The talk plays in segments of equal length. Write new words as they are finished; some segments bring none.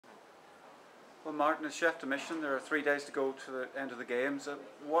Well, Martin, as chef de mission, there are 3 days to go to the end of the games.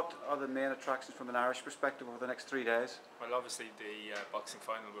 What are the main attractions from an Irish perspective over the next 3 days? Well, obviously the boxing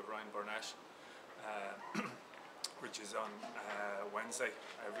final with Ryan Burnett, which is on Wednesday.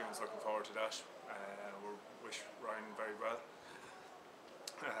 Everyone's looking forward to that. We wish Ryan very well.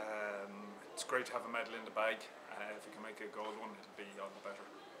 It's great to have a medal in the bag. If we can make a gold one, it'll be all the better.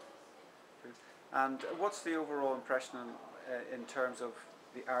 And what's the overall impression in terms of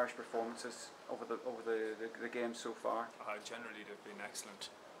the Irish performances over the games so far? Generally they've been excellent.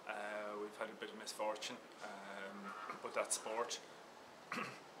 We've had a bit of misfortune, but that's sport.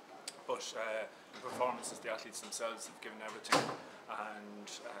 But the performances, the athletes themselves have given everything, and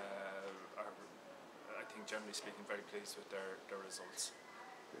are, I think generally speaking, very pleased with their results.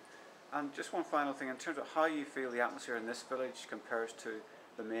 And just one final thing, in terms of how you feel the atmosphere in this village compares to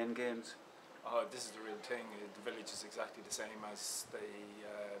the main games? This is the real thing. The village is exactly the same as the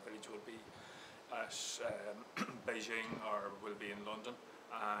village will be at Beijing or will be in London,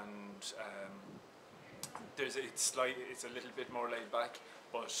 and it's a little bit more laid back,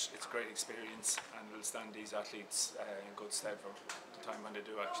 but it's a great experience, and it'll stand these athletes in good stead for the time when they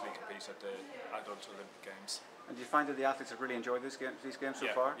do actually compete at the adult Olympic Games. And do you find that the athletes have really enjoyed these games so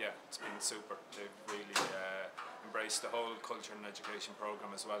far? Yeah, it's been super. They've really embraced the whole culture and education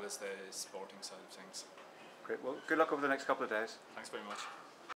programme as well as the sporting side of things. Great. Well, good luck over the next couple of days. Thanks very much.